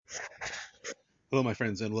Hello, my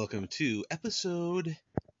friends, and welcome to episode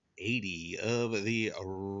 80 of the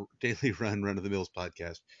Daily Run of the Mills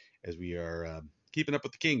podcast. As we are keeping up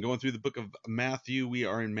with the King, going through the book of Matthew, we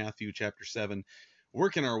are in Matthew chapter 7,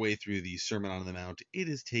 working our way through the Sermon on the Mount. It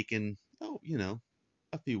has taken,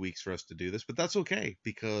 a few weeks for us to do this, but that's okay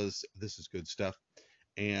because this is good stuff.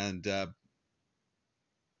 And so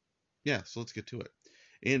let's get to it.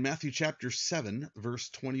 In Matthew chapter 7, verse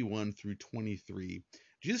 21 through 23,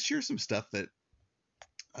 Jesus shares some stuff that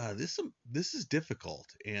this is difficult,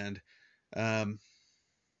 and um,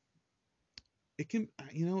 it can,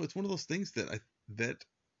 it's one of those things that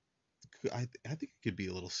I think it could be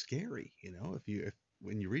a little scary, if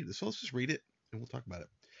when you read this. So let's just read it and we'll talk about it.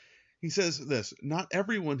 He says this: "Not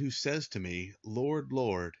everyone who says to me, 'Lord,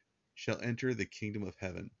 Lord,' shall enter the kingdom of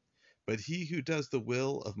heaven, but he who does the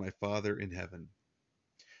will of my Father in heaven.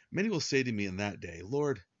 Many will say to me in that day,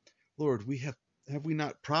 'Lord, Lord, have we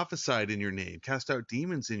not prophesied in your name, cast out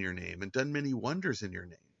demons in your name, and done many wonders in your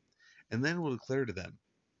name?' And then will declare to them,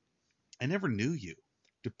 'I never knew you.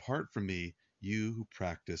 Depart from me, you who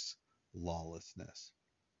practice lawlessness.'"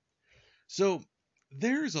 So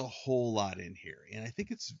there's a whole lot in here, and I think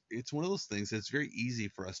it's one of those things that's very easy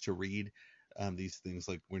for us to read these things,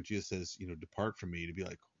 like when Jesus says, "Depart from me," to be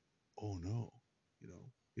like, "Oh no,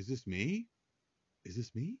 is this me? Is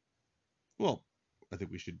this me?" Well, I think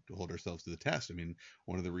we should hold ourselves to the test. I mean,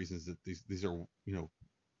 one of the reasons that these are,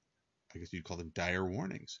 I guess you'd call them dire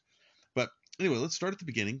warnings. But anyway, let's start at the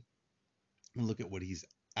beginning and look at what he's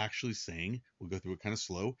actually saying. We'll go through it kind of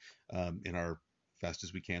slow in our fast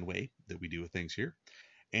as we can way that we do with things here.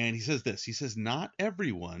 And he says this. He says, "Not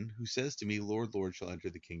everyone who says to me, 'Lord, Lord,' shall enter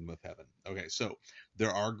the kingdom of heaven." Okay, so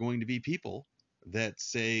there are going to be people that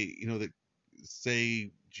say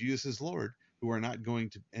Jesus is Lord, who are not going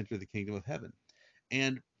to enter the kingdom of heaven.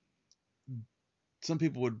 And some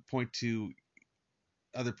people would point to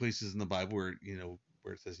other places in the Bible where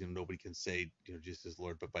it says, nobody can say, Jesus is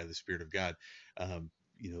Lord, but by the Spirit of God.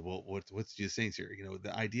 Well, what's Jesus saying here?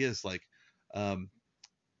 The idea is like, um,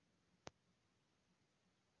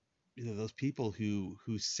 those people who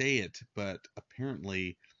say it, but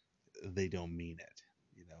apparently they don't mean it.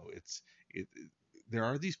 It. There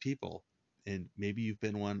are these people, and maybe you've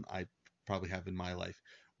been one. I probably have in my life,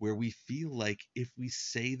 where we feel like if we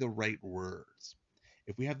say the right words,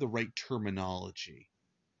 if we have the right terminology,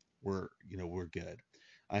 we're good.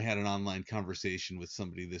 I had an online conversation with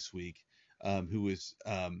somebody this week who was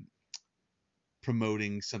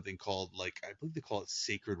promoting something called, like, I believe they call it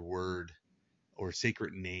sacred word or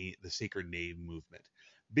sacred name, the sacred name movement.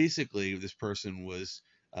 Basically, this person was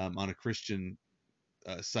on a Christian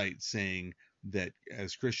site saying that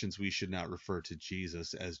as Christians we should not refer to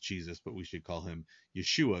Jesus as Jesus, but we should call him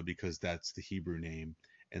Yeshua because that's the Hebrew name,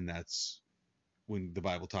 and that's when the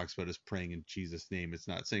Bible talks about us praying in Jesus' name, it's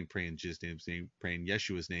not saying pray in Jesus' name, it's saying pray in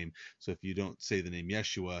Yeshua's name. So if you don't say the name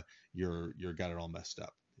Yeshua, you're got it all messed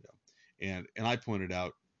up. And I pointed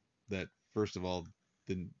out that, first of all,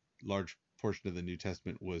 the large portion of the New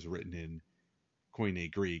Testament was written in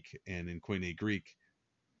Koine Greek, and in Koine Greek,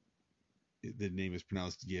 the name is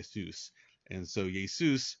pronounced Jesus, and so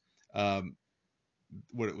Jesus, um,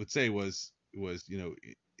 what it would say was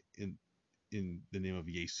in the name of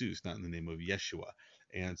Jesus, not in the name of Yeshua.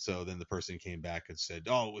 And so then the person came back and said,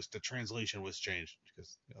 "Oh, it was the translation was changed,"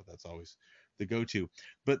 because that's always the go-to.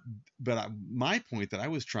 But my point that I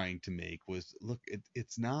was trying to make was, look,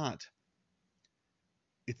 it's not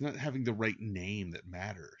having the right name that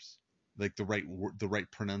matters, like the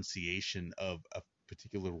right pronunciation of a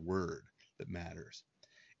particular word that matters.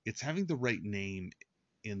 It's having the right name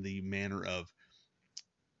in the manner of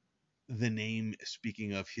the name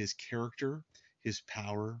speaking of his character, his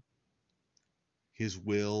power, his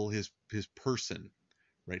will, his person,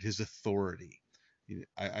 right? His authority.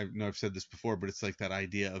 I know I've said this before, but it's like that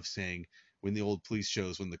idea of saying, when the old police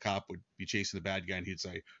shows, when the cop would be chasing the bad guy and he'd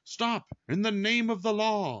say, "Stop in the name of the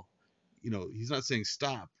law." He's not saying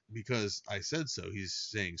stop because I said so. He's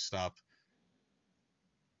saying stop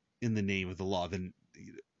in the name of the law. Then,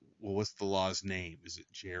 well, what's the law's name? Is it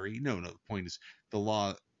Jerry? No, no. The point is the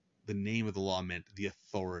law. The name of the law meant the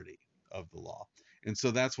authority of the law. And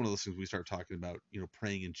so that's one of those things we start talking about,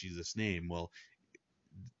 praying in Jesus' name. Well,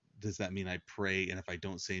 does that mean I pray, and if I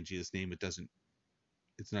don't say in Jesus' name,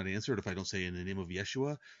 it's not answered? If I don't say in the name of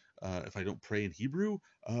Yeshua, if I don't pray in Hebrew,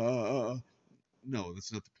 no,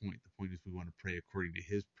 that's not the point. The point is we want to pray according to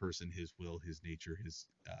his person, his will, his nature, his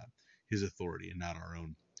authority, and not our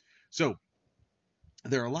own. So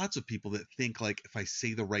there are lots of people that think, like, if I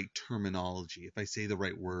say the right terminology, if I say the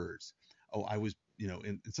right words, oh, I was,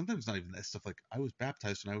 and sometimes not even that stuff, like, I was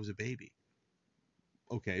baptized when I was a baby.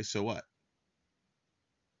 Okay, so what?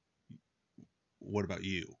 what about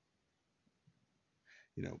you?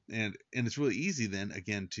 And it's really easy then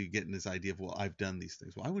again to get in this idea of, well, I've done these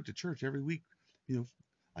things. Well, I went to church every week. you know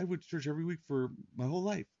I went to church every week for my whole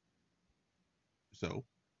life. So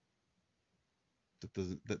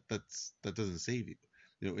that doesn't save you.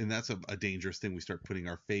 And that's a dangerous thing. We start putting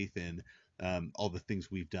our faith in all the things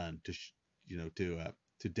we've done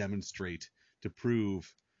to demonstrate, to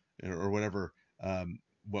prove, or whatever,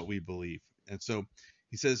 what we believe. And so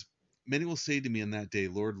he says, many will say to me in that day,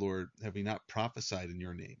 Lord, Lord, have we not prophesied in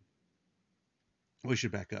your name? We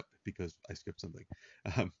should back up because I skipped something.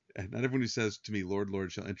 And not everyone who says to me, Lord,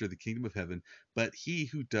 Lord, shall enter the kingdom of heaven, but he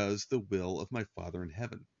who does the will of my Father in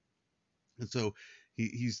heaven. And so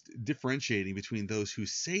he's differentiating between those who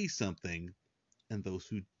say something and those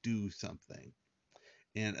who do something.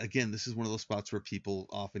 And again, this is one of those spots where people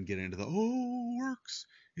often get into the, oh, works.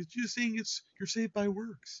 It's just saying you're saved by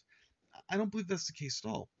works. I don't believe that's the case at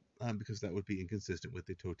all, because that would be inconsistent with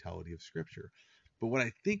the totality of Scripture. But what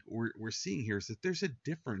I think we're seeing here is that there's a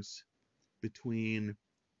difference between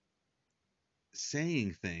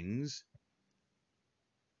saying things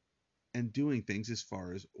and doing things as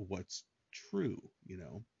far as what's true.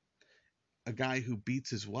 A guy who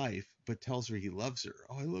beats his wife but tells her he loves her.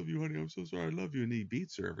 Oh, I love you, honey. I'm so sorry. I love you. And he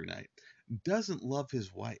beats her every night. Doesn't love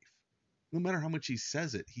his wife. No matter how much he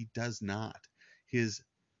says it, he does not. His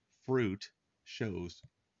fruit shows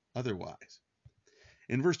otherwise.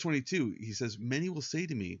 In verse 22, he says, many will say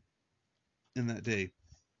to me in that day,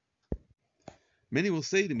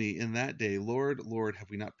 Lord, Lord, have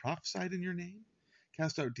we not prophesied in your name,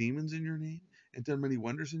 cast out demons in your name, and done many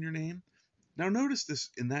wonders in your name? Now notice this,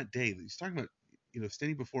 in that day, he's talking about,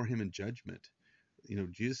 standing before him in judgment.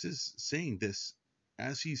 Jesus is saying this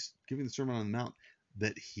as he's giving the Sermon on the Mount,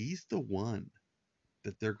 that he's the one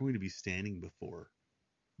that they're going to be standing before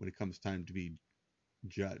when it comes time to be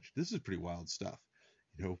judged. This is pretty wild stuff.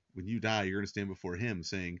 When you die, you're going to stand before him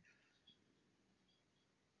saying,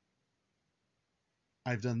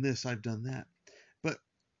 I've done this, I've done that. But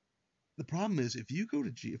the problem is, if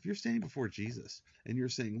you're standing before Jesus and you're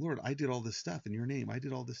saying, Lord, I did all this stuff in your name, I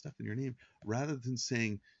did all this stuff in your name, rather than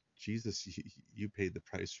saying, Jesus, you paid the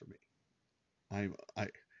price for me.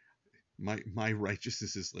 My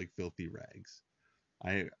righteousness is like filthy rags.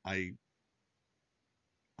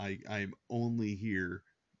 I'm only here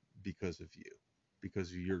because of you,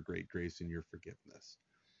 because of your great grace and your forgiveness.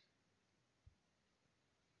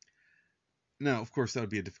 Now, of course, that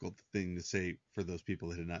would be a difficult thing to say for those people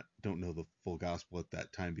that don't know the full gospel at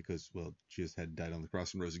that time, because, well, Jesus hadn't died on the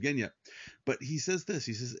cross and rose again yet. But he says this,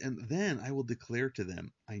 he says, and then I will declare to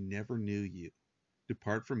them, I never knew you.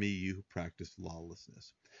 Depart from me, you who practice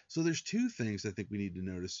lawlessness. So there's two things I think we need to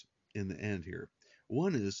notice in the end here.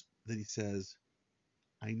 One is that he says,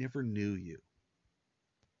 I never knew you.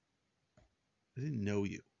 I didn't know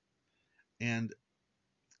you. And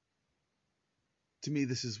to me,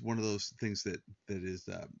 this is one of those things that is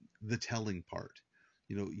the telling part.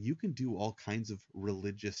 You can do all kinds of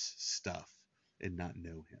religious stuff and not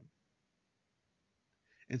know him.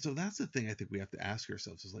 And so that's the thing I think we have to ask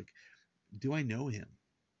ourselves is, like, do I know him?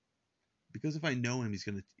 Because if I know him,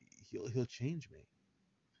 he'll change me.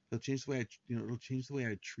 He'll change the way it'll change the way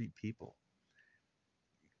I treat people.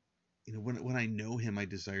 When I know him, I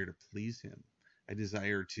desire to please him. I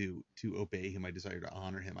desire to obey him. I desire to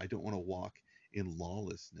honor him. I don't want to walk in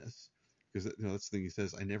lawlessness, because that's the thing he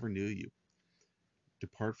says, I never knew you.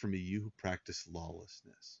 Depart from me, you who practice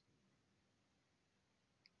lawlessness.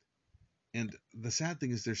 And the sad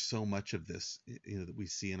thing is, there's so much of this, that we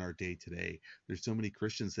see in our day today. There's so many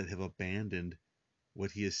Christians that have abandoned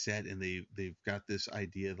what he has said, and they've got this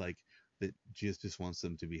idea like that Jesus just wants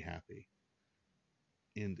them to be happy,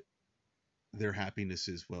 and their happiness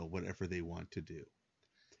is, well, whatever they want to do,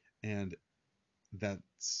 and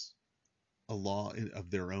that's a law of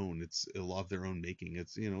their own. It's a law of their own making.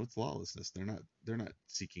 It's lawlessness. They're not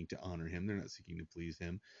seeking to honor him. They're not seeking to please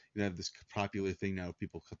him. I have this popular thing now,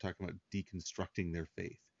 people talking about deconstructing their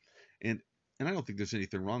faith, and I don't think there's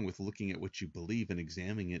anything wrong with looking at what you believe and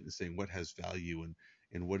examining it and saying what has value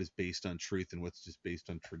and what is based on truth and what's just based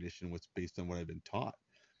on tradition, what's based on what I've been taught.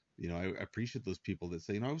 I appreciate those people that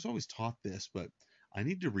say, I was always taught this, but I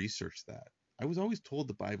need to research that. I was always told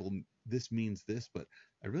the Bible, this means this, but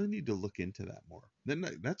I really need to look into that more. Then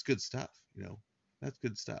that's good stuff, that's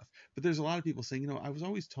good stuff. But there's a lot of people saying, I was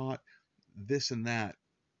always taught this and that,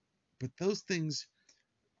 but those things,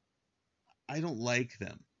 I don't like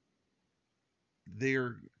them.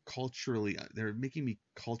 They're making me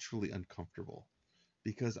culturally uncomfortable,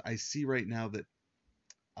 because I see right now that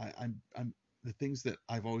I'm the things that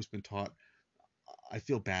I've always been taught, I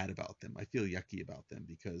feel bad about them. I feel yucky about them,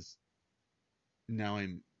 because now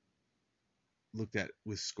I'm looked at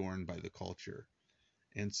with scorn by the culture.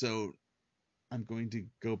 And so I'm going to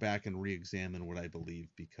go back and re-examine what I believe,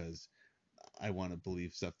 because I want to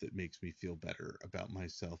believe stuff that makes me feel better about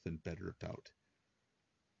myself and better about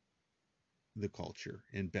the culture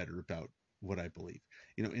and better about what I believe.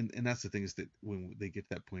 And that's the thing, is that when they get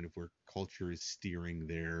to that point of where culture is steering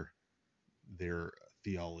their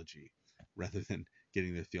theology rather than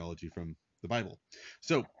getting their theology from the Bible.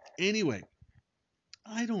 So anyway,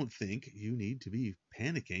 I don't think you need to be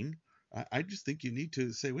panicking. I just think you need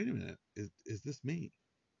to say, wait a minute, is this me?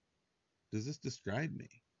 Does this describe me?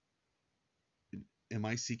 Am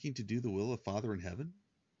I seeking to do the will of Father in heaven?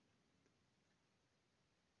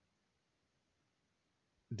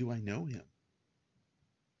 Do I know him?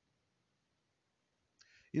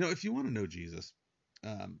 If you want to know Jesus,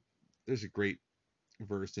 um, there's a great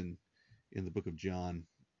verse in the book of John,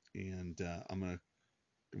 and I'm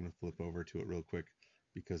gonna flip over to it real quick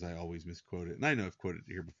because I always misquote it, and I know I've quoted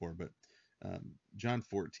it here before, but John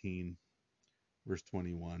 14 verse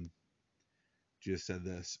 21, Jesus said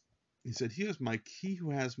this. He said, he who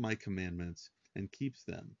has my commandments and keeps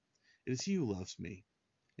them, it is he who loves me,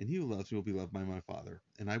 and he who loves me will be loved by my Father,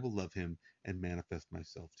 and I will love him and manifest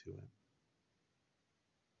myself to him.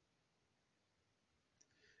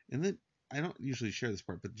 And then, I don't usually share this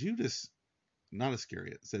part, but Judas, not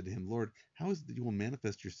Iscariot, said to him, Lord, how is it that you will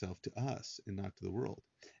manifest yourself to us and not to the world?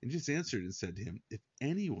 And Jesus answered and said to him, if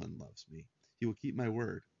anyone loves me, he will keep my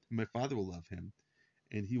word, and my Father will love him,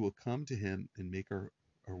 and he will come to him and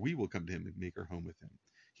we will come to him and make our home with him.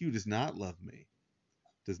 He who does not love me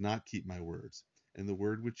does not keep my words, and the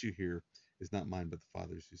word which you hear is not mine, but the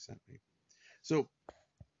Father's who sent me. So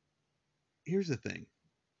here's the thing.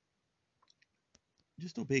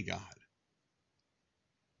 Just obey God,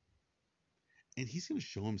 and he's going to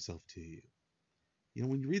show himself to you.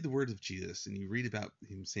 When you read the words of Jesus and you read about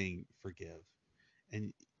him saying forgive,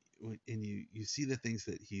 and you see the things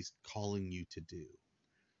that he's calling you to do,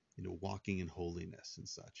 walking in holiness and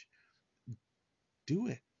such, do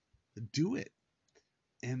it. Do it.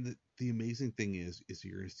 And the amazing thing is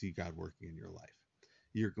you're going to see God working in your life.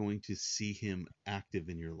 You're going to see him active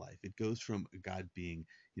in your life. It goes from God being,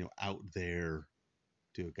 out there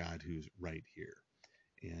to a God who's right here.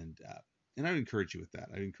 And I would encourage you with that.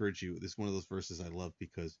 I would encourage you. This is one of those verses I love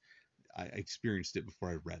because I experienced it before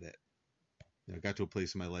I read it. I got to a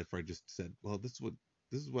place in my life where I just said, well, this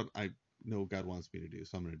is what I know God wants me to do,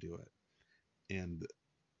 so I'm going to do it. And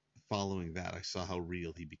following that, I saw how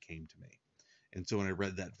real he became to me. And so when I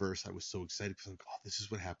read that verse, I was so excited because I'm like, oh, this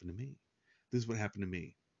is what happened to me. This is what happened to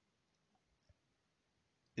me.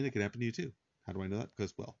 And it can happen to you too. How do I know that?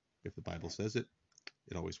 Because, well, if the Bible says it,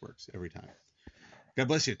 it always works every time. God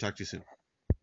bless you. Talk to you soon.